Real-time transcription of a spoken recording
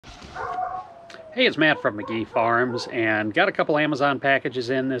Hey, it's Matt from McGee Farms, and got a couple Amazon packages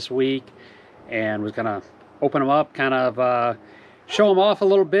in this week, and was gonna open them up, kind of show them off a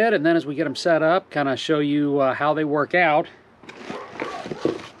little bit, and then as we get them set up, kind of show you how they work out.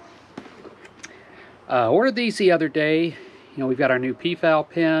 Ordered these the other day. You know, we've got our new peafowl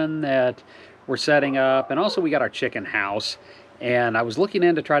pen that we're setting up, and also we got our chicken house. And I was looking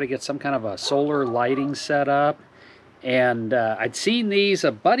in to try to get some kind of a solar lighting set up. And I'd seen these,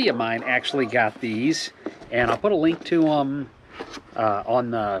 a buddy of mine actually got these, and I'll put a link to them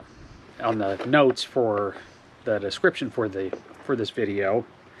on the notes for the description for this video.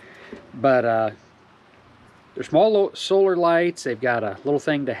 But they're small solar lights. They've got a little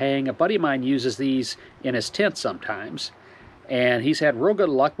thing to hang. A buddy of mine uses these in his tent sometimes, and he's had real good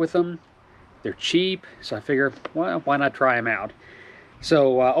luck with them. They're cheap, so I figure, well, why not try them out?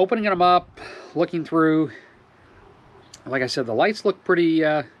 So opening them up, looking through. Like I said, the lights look pretty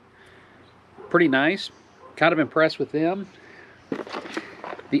nice. Kind of impressed with them.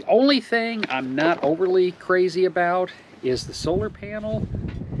 The only thing I'm not overly crazy about is the solar panel.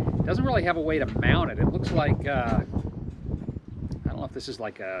 It doesn't really have a way to mount it. It looks like, I don't know if this is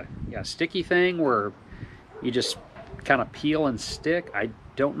like a sticky thing where you just kind of peel and stick. I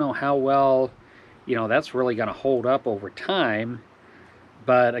don't know how well, you know, that's really going to hold up over time.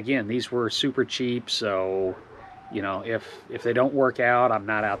 But again, these were super cheap, so you know, if they don't work out, I'm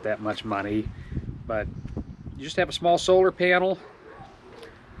not out that much money. But you just have a small solar panel,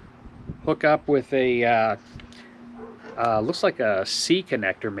 hook up with a, looks like a C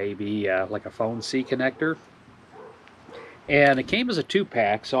connector maybe, like a phone C connector. And it came as a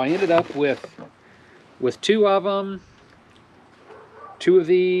 2-pack, so I ended up with 2 of them, 2 of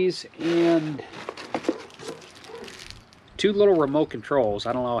these, and 2 little remote controls.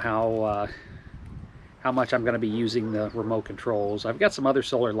 I don't know how much I'm going to be using the remote controls. I've got some other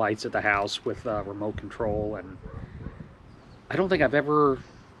solar lights at the house with remote control, and I don't think I've ever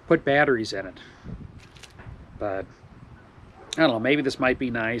put batteries in it. But I don't know, maybe this might be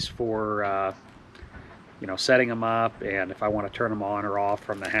nice for you know, setting them up, and if I want to turn them on or off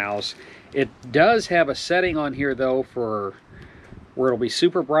from the house. It does have a setting on here though for where it'll be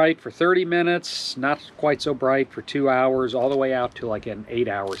super bright for 30 minutes, not quite so bright for 2 hours, all the way out to like an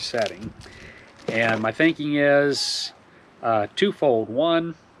 8-hour setting. And my thinking is twofold.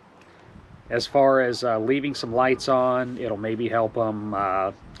 One, as far as leaving some lights on, it'll maybe help them,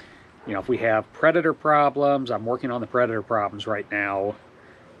 you know, if we have predator problems. I'm working on the predator problems right now,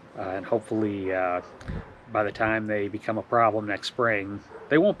 and hopefully by the time they become a problem next spring,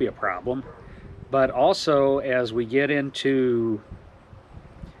 they won't be a problem. But also, as we get into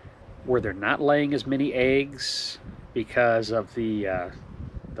where they're not laying as many eggs because of the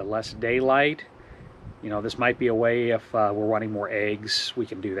less daylight, you know, this might be a way, if we're wanting more eggs, we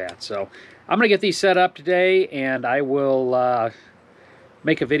can do that. So I'm going to get these set up today, and I will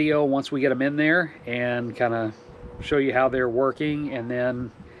make a video once we get them in there and kind of show you how they're working. And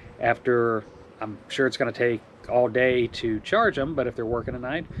then after, I'm sure it's going to take all day to charge them, but if they're working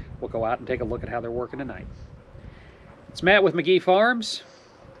tonight, we'll go out and take a look at how they're working tonight. It's Matt with McGee Farms.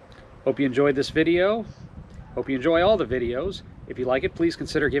 Hope you enjoyed this video. Hope you enjoy all the videos. If you like it, please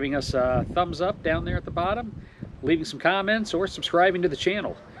consider giving us a thumbs up down there at the bottom, leaving some comments, or subscribing to the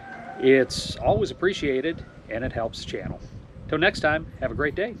channel. It's always appreciated, and it helps the channel. Till next time, have a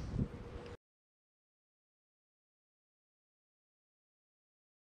great day.